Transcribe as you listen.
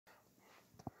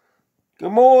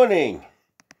Good morning.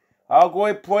 I'll go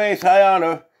and praise, high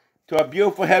honor to a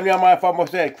beautiful Heavenly Almighty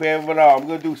Father, creator of it all. I'm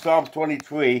going to do Psalms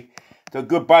 23. It's a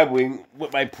good Bible reading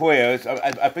with my prayers.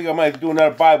 I think I might do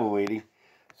another Bible reading.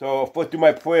 So, first do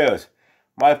my prayers.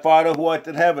 My Father who art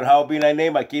in heaven, hallowed be thy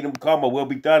name. Thy kingdom come, thy will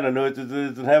be done on earth as it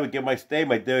is in heaven. Give my stay,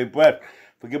 my daily bread.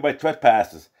 Forgive my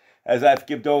trespasses, as I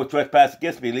forgive those who trespass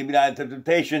against me. Lead me not into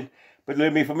temptation, but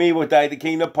deliver me from evil. Thy the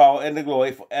kingdom, power, and the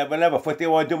glory forever and ever. First thing I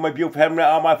want to do, my beautiful Heavenly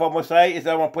Almighty Father, is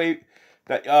I want to pray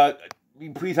that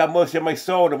you please have mercy on my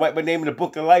soul and write my name in the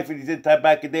book of life in these end time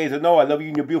back in days. I know I love you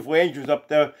and your beautiful angels up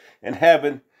there in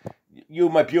heaven. You,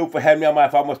 my beautiful Heavenly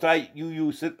Almighty Father,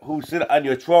 who sit on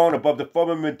your throne above the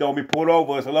firmament, don't be poured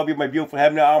over us. I love you, my beautiful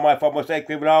Heavenly Almighty Father,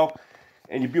 criminal,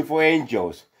 and your beautiful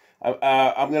angels.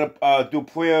 I'm gonna do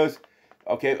prayers.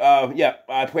 Okay,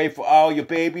 I pray for all your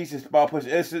babies and small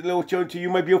innocent little children to you,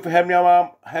 my beautiful Heavenly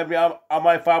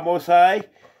Almighty Father.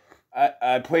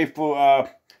 I pray for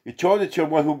your children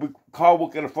who be called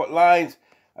working on the front lines.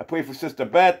 I pray for Sister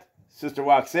Beth, Sister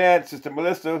Roxanne, Sister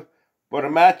Melissa, Brother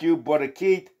Matthew, Brother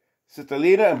Keith, Sister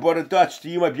Lena, and Brother Dutch, to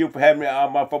you, my beautiful Heavenly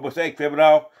Almighty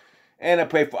Father, and I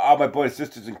pray for all my brothers and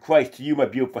sisters in Christ, to you, my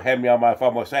beautiful Heavenly Almighty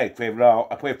Father,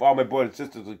 I pray for all my brothers and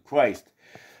sisters in Christ.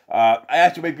 I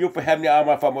ask you, my beautiful Heavenly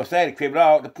Almighty Father,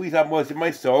 to please have mercy on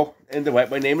my soul and to write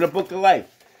my name in the book of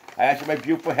life. I ask you, my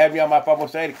beautiful Heavenly Almighty Father,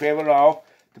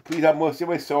 to please have mercy on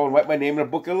my soul and write my name in the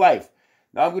book of life.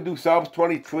 Now I'm going to do Psalms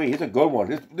 23. It's a good one.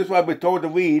 This is what I've been told to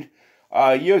read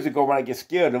years ago when I get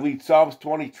scared, to read Psalms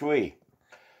 23.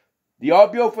 The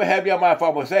all-beautiful Heavenly Almighty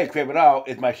Father,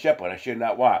 is my shepherd, I should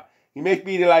not want. He makes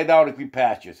me to lie down in green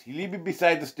pastures. He leads me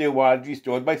beside the still waters, he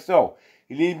restores my soul.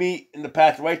 He leads me in the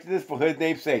path of righteousness for his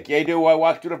name's sake. Yea, though I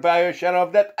walk through the valley of the shadow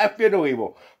of death, I fear no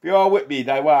evil. For you are with me,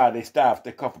 thy rod, thy staff,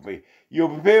 they comfort me. You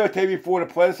will prepare a table before the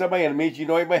presence of my enemies. You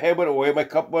anoint my head with oil, my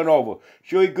cup run over.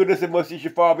 Surely goodness and mercy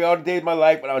shall follow me all the days of my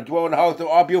life, and I'll dwell in the house of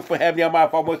all beautiful Heavenly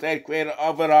Almighty Father, creator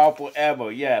of it all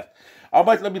forever. Yes.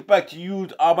 Almighty, let me back to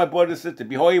use all my brothers and sisters.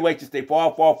 Be holy, righteous, stay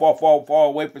far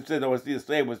away from sin. I want to see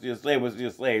a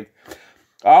slave,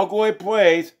 All glory and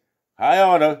praise, high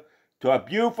honor, to our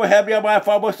beautiful Heavenly Almighty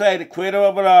Father, the creator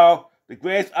of it all, the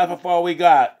greatest alpha fall we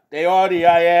got. They are the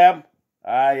I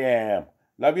am.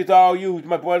 Love you all, you,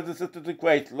 my brothers and sisters in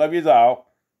Christ. Love you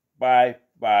all. Bye.